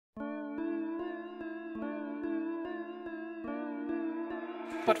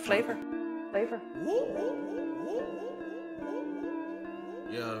What flavor?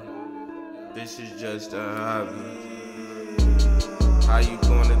 Yeah, this is just a hobby. How you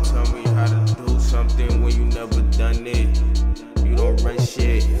gonna tell me how to do something when you never done it? You don't run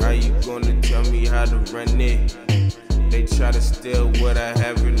shit. How you gonna tell me how to run it? They try to steal what I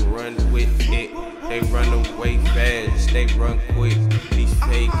haven't run with it. They run away fast, they run quick. These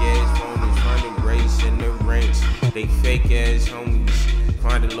fake ass homies running race in the ranks. They fake ass homies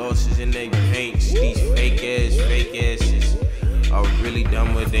finding losses in their banks. These fake asses are really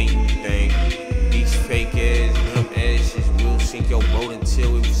dumber than you think. These fake ass dumb asses will sink your boat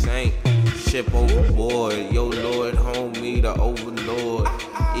until it sank. Ship overboard, yo Lord, homie, the overlord.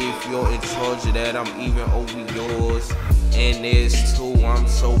 If you're in charge of that, I'm even over yours. And there's two, I'm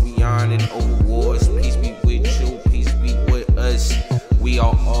so beyond and over wars. Peace be with you, peace be with us. We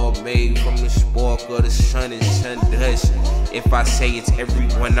are all made from the spark of the sun and sun dust. If I say it's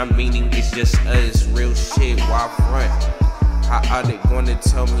everyone, I'm meaning it's just us. Real shit, why front? How are they gonna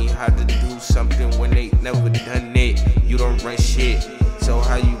tell me how to do something when they never done it? You don't run shit, so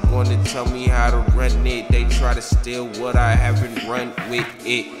how you gonna tell me how to run it? They try to steal what I haven't run with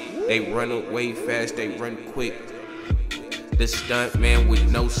it. They run away fast, they run quick. The stunt man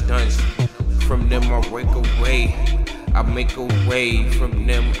with no stunts. From them I break away, I make a way. From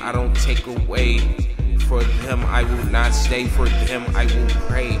them I don't take away. For them I will not stay, for them I will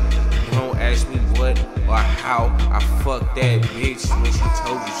pray. Don't ask me what or how I fucked that bitch when she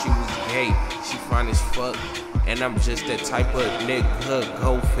told you she was gay. She fine as fuck, and I'm just that type of nigga,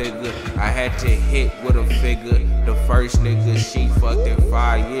 go figure. I had to hit with a figure. The first nigga she fucked in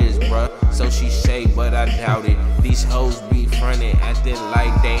 5 years, bruh. So she say, but I doubt it. These hoes be frontin', acting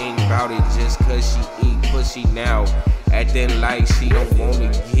like they ain't bout it just cause she eat pussy now. Acting like she don't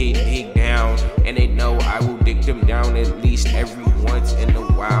wanna get digged down. And they know I will dig them down at least every once in a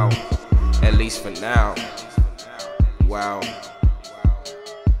while. At least for now. Wow.